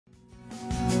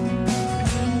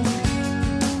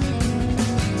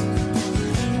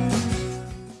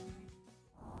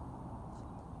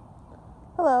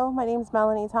Hello, my name is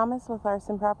Melanie Thomas with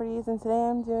Larson Properties, and today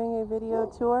I'm doing a video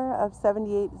tour of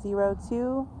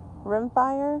 7802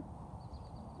 Rimfire.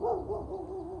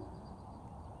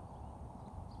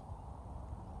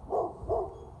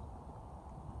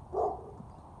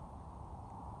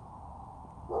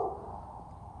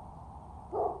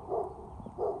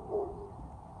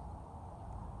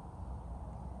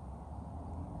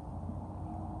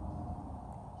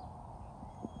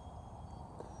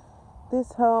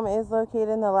 This home is located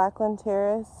in the Lackland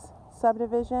Terrace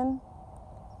subdivision.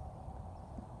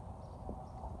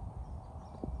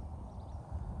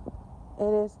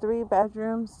 It is 3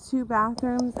 bedrooms, 2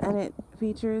 bathrooms, and it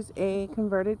features a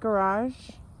converted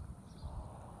garage.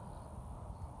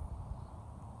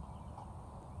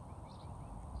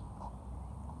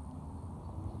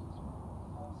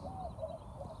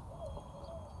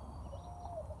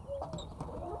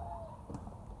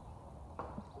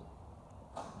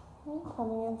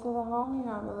 Coming into the home,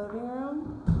 you have a living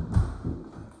room.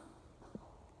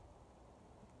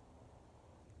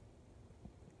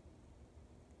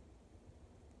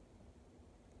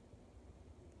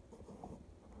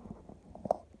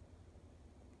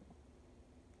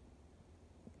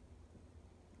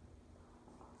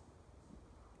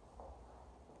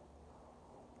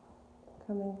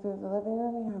 Coming through the living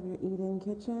room, you have your eat-in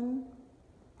kitchen.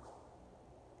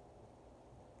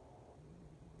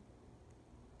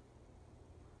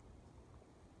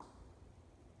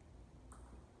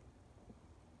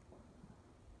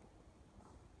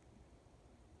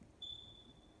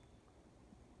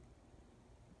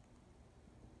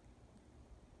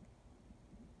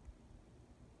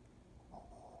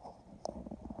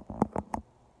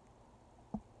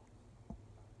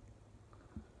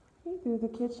 Through the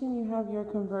kitchen, you have your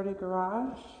converted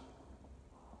garage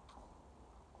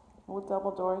with double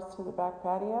doors to the back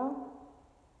patio.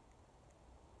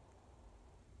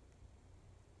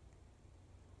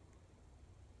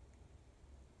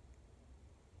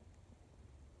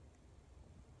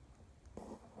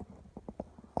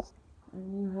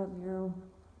 And you have your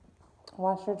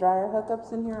washer dryer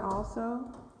hookups in here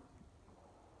also.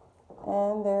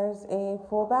 And there's a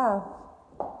full bath.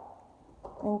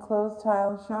 Enclosed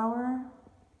tile shower.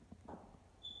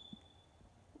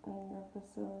 And your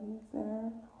facilities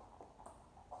there.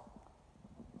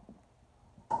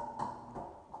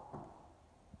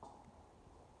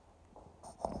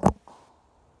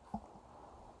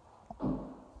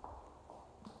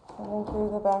 Coming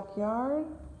through the backyard,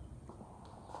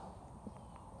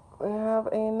 we have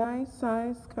a nice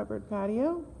sized covered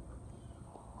patio.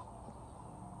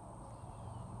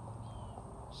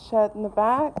 Shed in the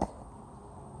back.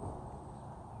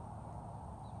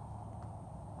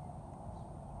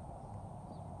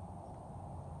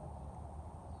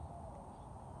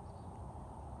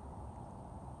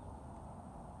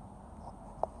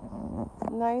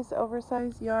 Nice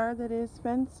oversized yard that is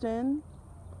fenced in.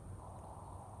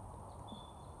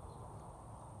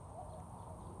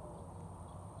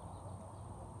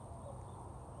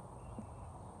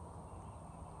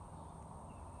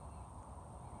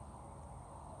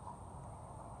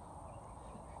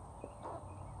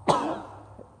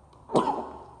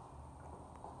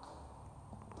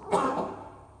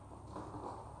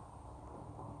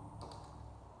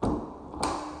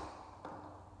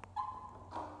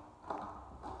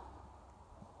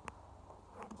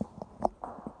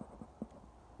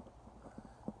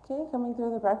 Okay, coming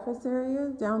through the breakfast area,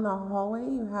 down the hallway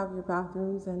you have your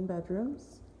bathrooms and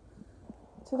bedrooms.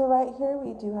 To the right here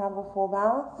we do have a full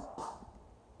bath.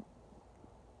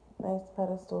 Nice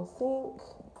pedestal sink.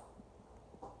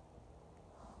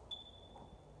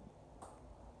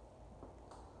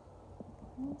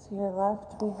 And to your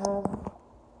left we have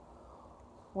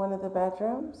one of the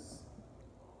bedrooms.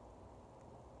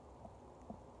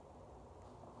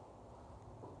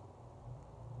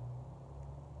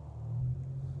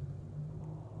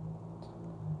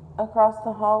 Across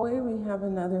the hallway, we have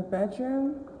another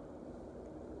bedroom.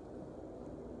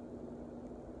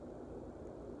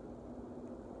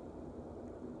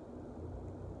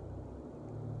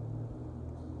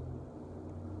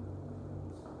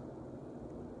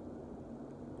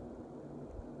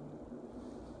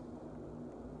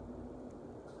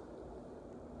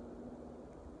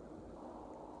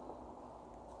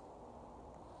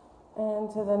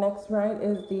 And to the next right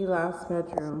is the last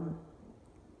bedroom.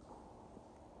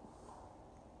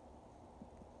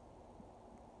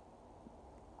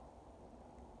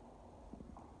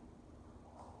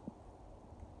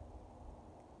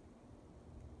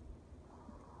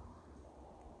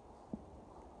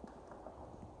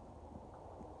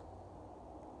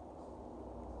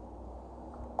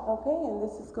 Okay, and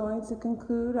this is going to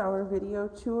conclude our video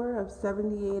tour of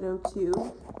 7802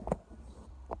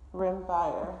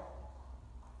 Rimfire.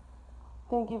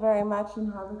 Thank you very much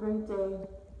and have a great day.